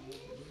things.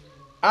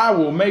 I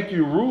will make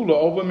you ruler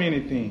over many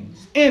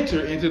things.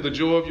 Enter into the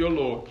joy of your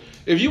Lord."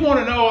 If you want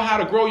to know how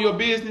to grow your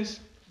business,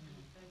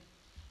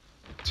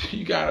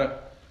 you got to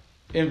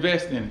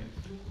invest in it.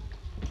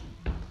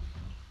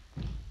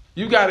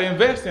 You got to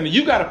invest in it.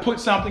 You got to put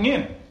something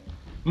in it.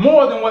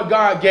 More than what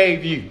God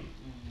gave you.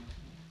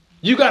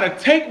 You got to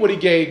take what he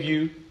gave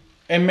you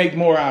and make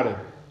more out of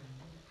it.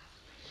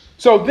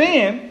 So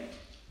then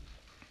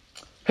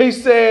he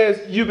says,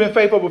 "You've been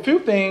faithful over a few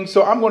things,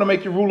 so I'm going to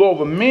make you rule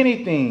over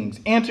many things.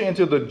 Enter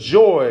into the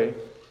joy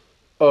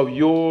of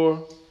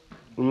your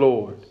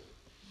Lord."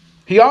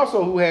 He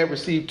also, who had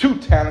received 2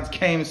 talents,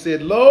 came and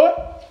said, "Lord,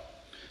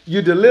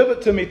 you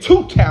delivered to me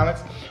 2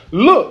 talents.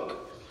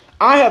 Look,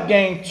 I have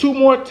gained 2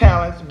 more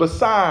talents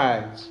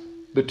besides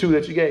the 2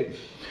 that you gave me."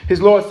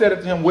 His Lord said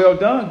unto him, "Well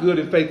done, good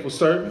and faithful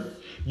servant.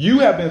 You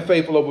have been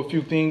faithful over a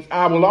few things.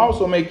 I will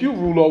also make you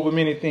rule over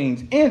many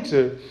things.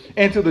 Enter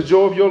into the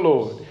joy of your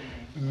Lord."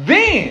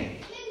 Then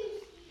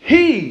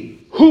he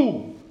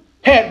who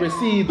had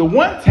received the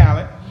 1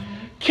 talent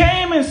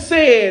came and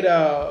said,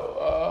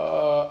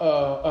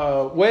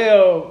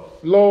 "Well,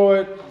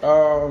 Lord,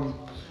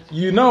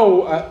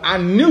 I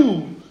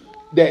knew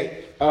that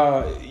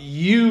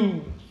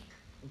you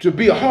to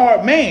be a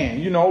hard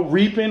man,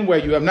 reaping where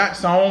you have not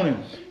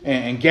sown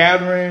and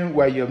gathering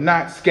where you have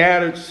not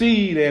scattered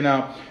seed. And,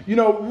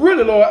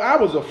 really, Lord, I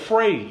was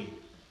afraid."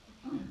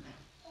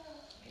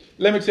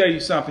 Let me tell you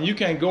something. You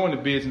can't go into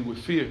business with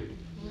fear.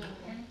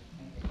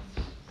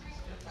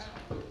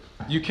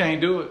 You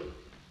can't do it.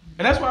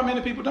 And that's why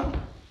many people don't.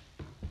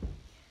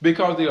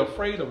 Because they're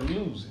afraid of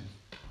losing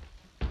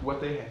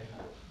what they have.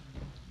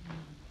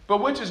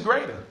 But which is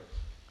greater?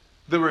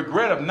 The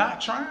regret of not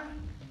trying,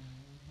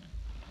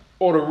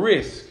 or the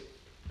risk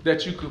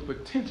that you could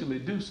potentially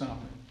do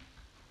something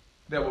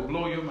that will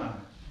blow your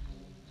mind?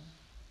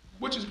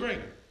 Which is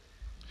greater?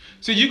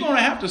 See, you're going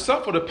to have to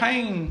suffer the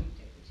pain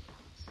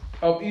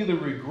of either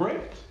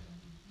regret,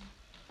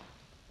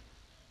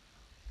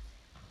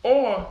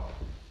 or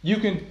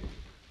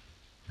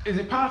is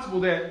it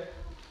possible that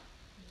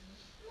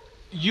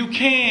you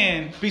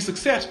can be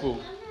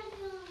successful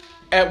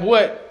at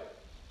what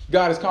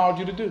God has called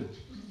you to do.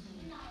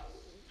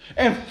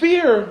 And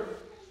fear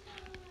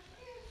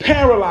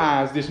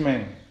paralyzed this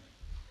man.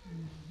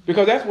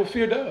 Because that's what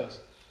fear does.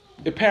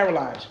 It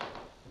paralyzes you.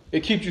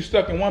 It keeps you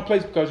stuck in one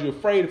place because you're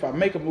afraid if I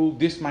make a move,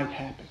 this might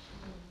happen.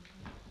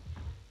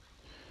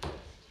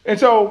 And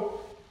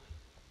so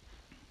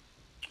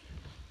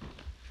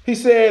he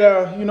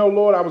said,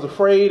 Lord, I was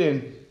afraid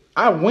and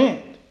I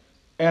went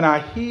and I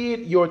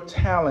hid your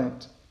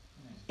talent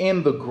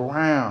in the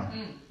ground.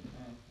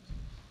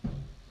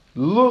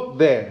 Look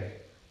there.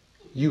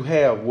 You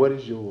have what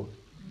is yours.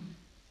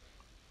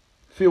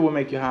 Fear will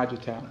make you hide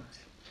your talents.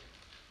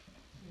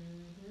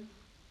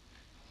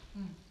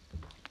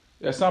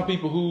 There are some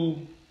people who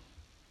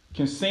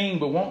can sing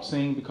but won't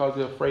sing because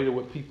they're afraid of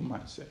what people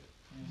might say.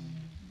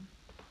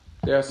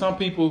 There are some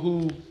people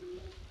who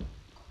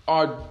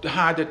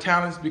hide their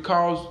talents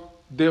because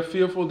they're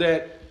fearful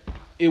that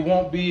it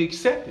won't be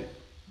accepted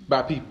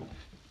by people.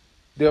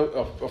 They're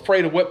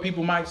afraid of what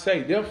people might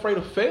say. They're afraid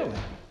of failing.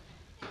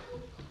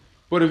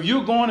 But if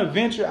you're going to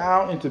venture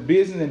out into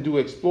business and do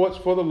exploits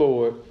for the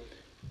Lord,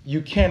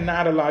 you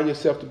cannot allow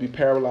yourself to be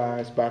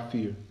paralyzed by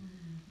fear.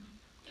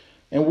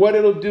 And what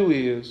it'll do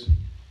is,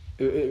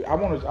 if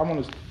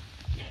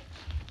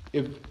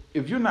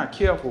you're not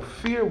careful,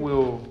 fear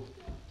will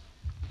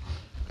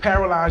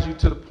paralyze you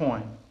to the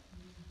point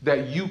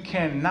that you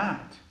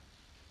cannot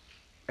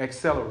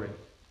accelerate,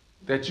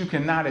 that you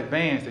cannot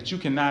advance, that you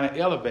cannot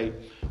elevate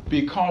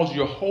because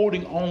you're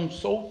holding on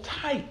so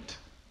tight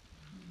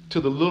to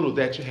the little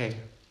that you have.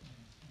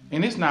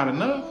 And it's not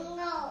enough.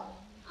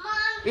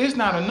 It's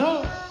not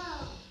enough.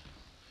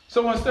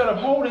 So instead of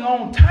holding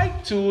on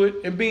tight to it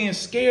and being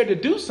scared to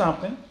do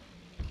something,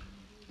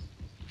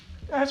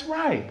 that's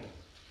right.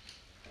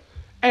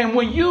 And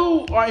when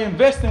you are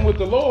investing with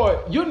the Lord,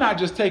 you're not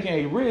just taking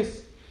a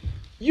risk.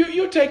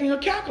 You're taking a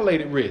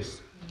calculated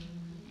risk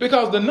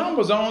because the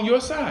numbers are on your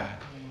side.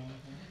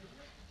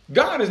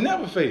 God has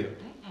never failed.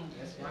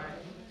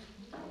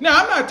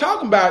 Now, I'm not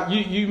talking about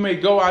you may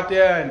go out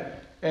there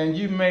and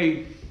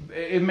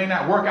it may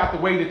not work out the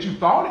way that you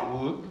thought it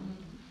would.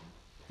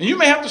 And you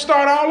may have to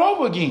start all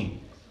over again.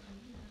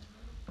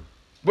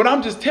 But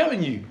I'm just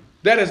telling you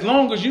that as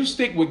long as you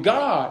stick with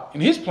God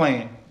and his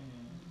plan,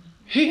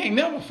 he ain't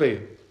never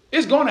failed.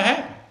 It's going to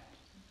happen.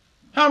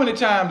 How many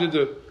times did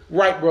the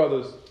Wright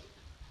brothers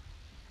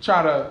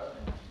try to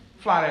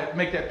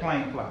make that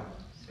plane fly?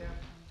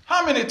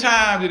 How many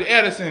times did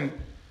Edison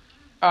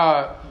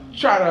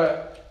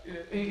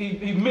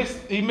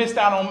he missed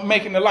out on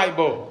making the light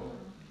bulb?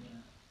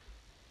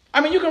 I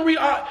mean, you can read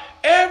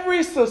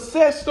every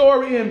success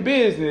story in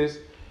business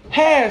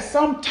has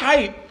some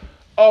type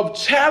of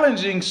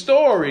challenging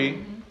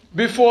story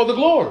before the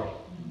glory.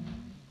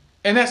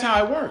 And that's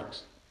how it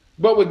works.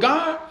 But with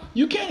God,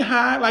 you can't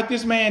hide like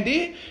this man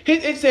did.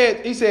 He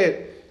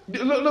said,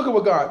 look at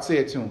what God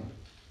said to him.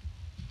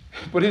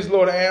 But his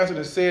Lord answered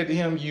and said to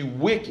him, you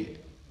wicked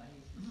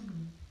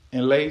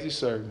and lazy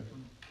servant.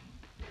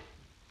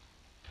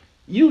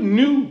 You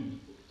knew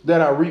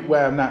that I reap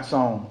where I have not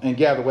sown and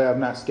gather where I have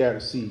not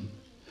scattered seed.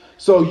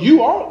 So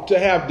you ought to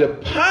have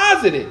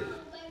deposited.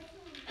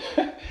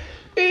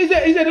 He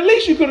said, the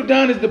least you could have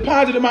done is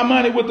deposited my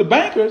money with the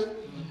bankers,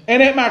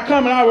 and at my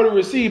coming I would have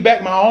received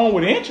back my own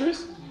with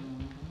interest.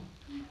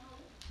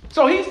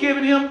 So he's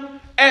giving him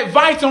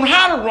advice on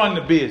how to run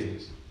the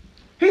business.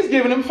 He's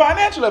giving him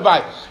financial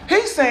advice.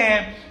 He's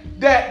saying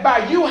that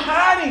by you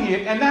hiding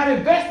it and not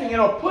investing it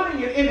or putting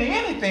it into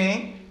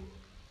anything,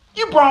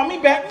 you brought me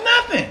back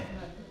nothing.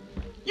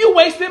 You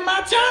wasted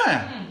my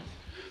time.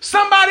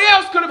 Somebody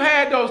else could have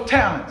had those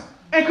talents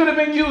and could have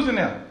been using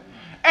them.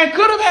 And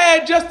could have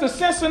had just the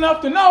sense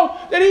enough to know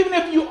that even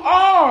if you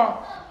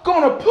are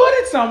going to put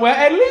it somewhere,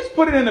 at least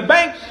put it in the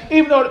bank.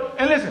 Even though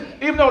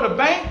the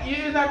bank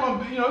is not going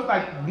to be, it's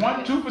like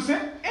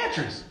 1-2%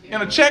 interest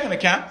in a checking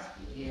account.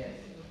 Yes.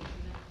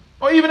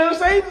 Or even in a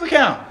savings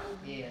account.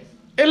 Yes.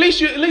 At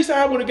least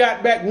I would have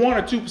got back 1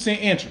 or 2%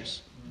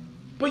 interest.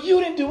 But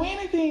you didn't do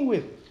anything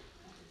with it.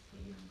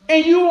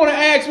 And you want to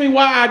ask me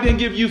why I didn't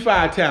give you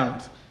 5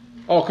 talents.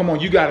 Oh, come on,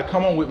 you got to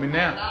come on with me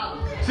now.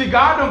 See,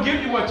 God don't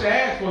give you what you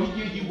ask for.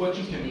 He gives you what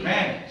you can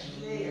manage.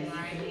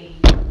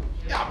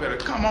 Y'all better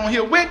come on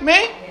here with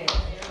me.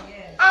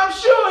 I'm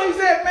sure he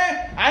said,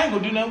 man, I ain't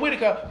going to do nothing with it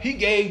because he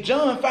gave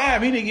John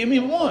 5. He didn't give me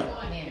 1.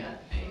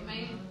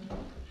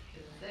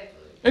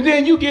 And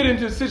then you get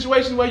into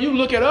situations where you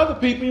look at other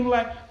people and you're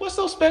like, what's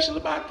so special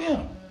about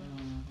them?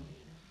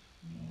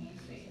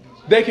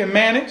 They can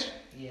manage.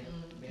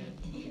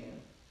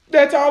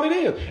 That's all it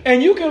is.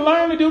 And you can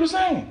learn to do the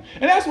same.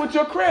 And that's with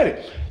your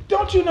credit.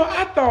 Don't you know,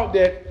 I thought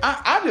that,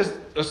 I just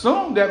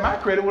assumed that my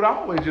credit would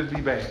always just be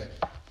bad.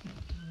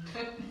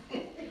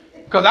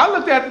 Because I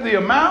looked at the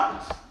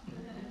amounts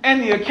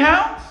and the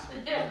accounts,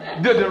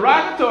 the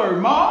derogatory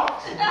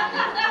remarks,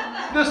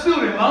 the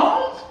student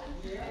loans.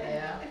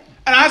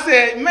 And I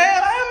said,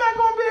 man, I am not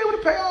going to be able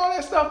to pay all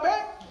that stuff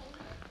back.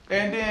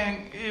 And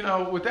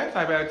then, with that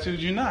type of attitude,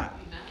 you're not.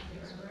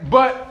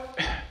 But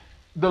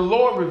the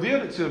Lord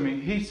revealed it to me.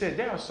 He said,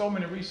 there are so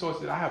many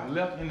resources that I have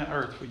left in the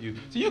earth for you.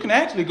 So you can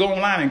actually go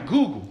online and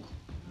Google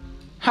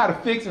how to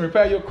fix and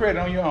repair your credit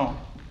on your own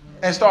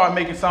and start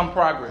making some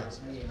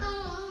progress.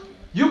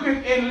 You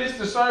can enlist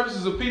the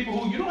services of people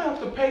who you don't have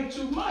to pay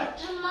too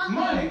much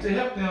money to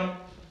help them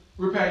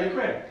repair your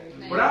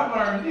credit. But I've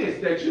learned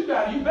this, that you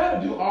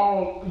better do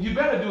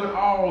it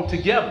all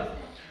together.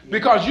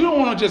 Because you don't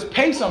want to just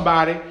pay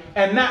somebody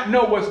and not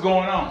know what's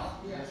going on.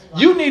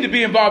 You need to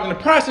be involved in the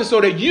process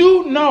so that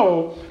you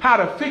know how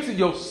to fix it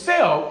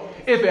yourself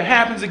if it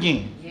happens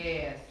again.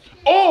 Yes.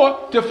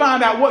 Or to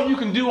find out what you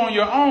can do on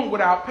your own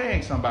without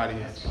paying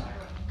somebody else.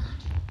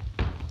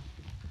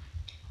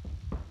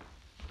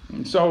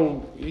 And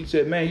so he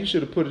said, man, you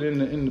should have put it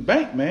in the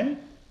bank, man.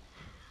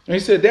 And he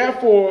said,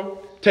 therefore,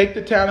 take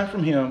the talent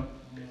from him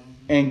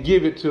and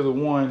give it to the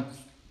one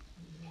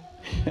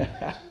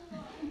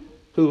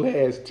who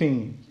has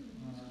 10.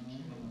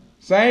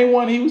 Same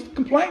one he was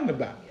complaining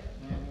about.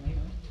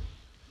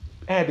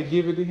 I had to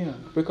give it to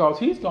him because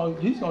he's going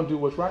to do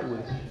what's right with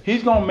it.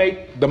 He's going to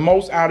make the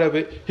most out of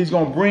it. He's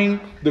going to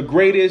bring the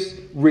greatest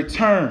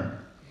return.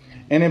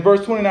 And in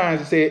verse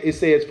 29, it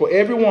says, for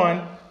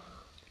everyone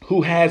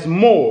who has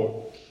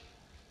more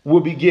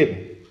will be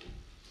given,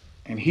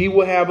 and he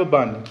will have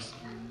abundance.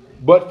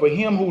 But for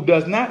him who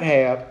does not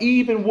have,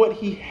 even what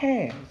he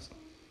has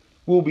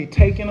will be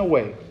taken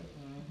away.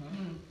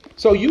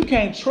 So you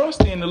can't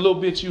trust in the little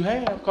bit you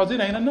have because it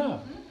ain't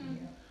enough.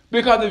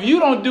 Because if you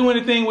don't do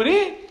anything with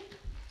it,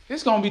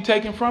 it's going to be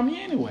taken from you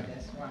anyway.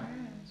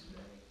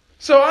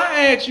 So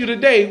I ask you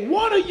today,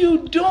 what are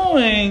you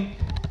doing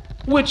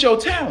with your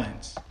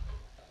talents?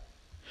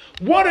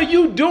 What are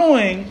you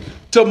doing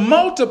to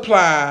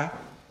multiply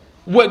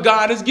what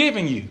God has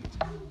given you?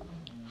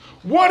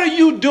 What are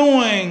you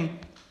doing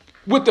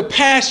with the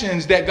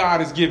passions that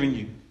God has given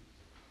you?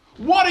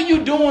 What are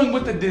you doing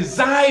with the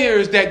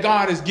desires that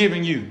God has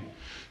given you?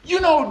 You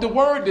know, the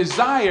word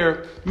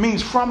desire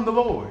means from the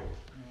Lord.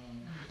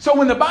 So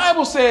when the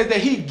Bible says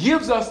that he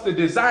gives us the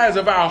desires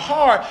of our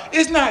heart,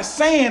 it's not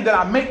saying that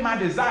I make my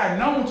desire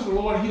known to the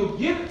Lord and he'll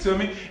give it to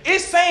me.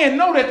 It's saying,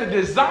 no, that the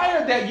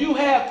desire that you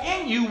have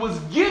in you was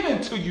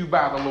given to you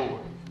by the Lord.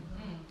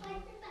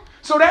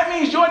 So that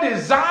means your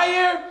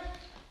desire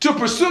to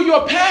pursue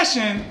your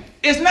passion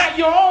is not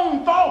your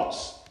own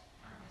thoughts.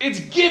 It's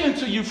given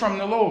to you from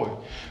the Lord.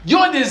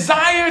 Your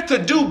desire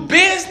to do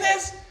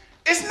business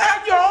is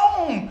not your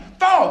own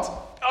thoughts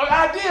or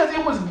ideas.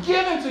 It was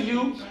given to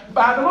you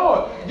by the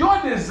Lord.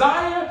 Your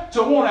desire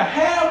to want to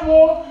have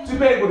more, to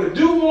be able to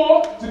do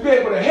more, to be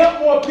able to help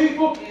more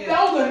people, those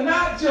are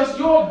not just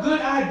your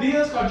good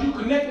ideas because you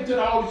connected to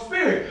the Holy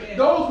Spirit.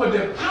 Those were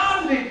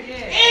deposited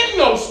in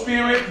your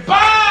spirit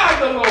by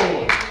the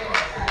Lord.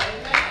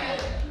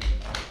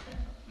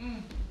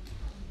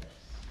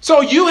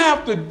 So you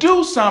have to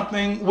do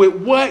something with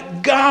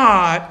what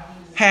God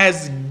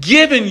has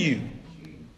given you.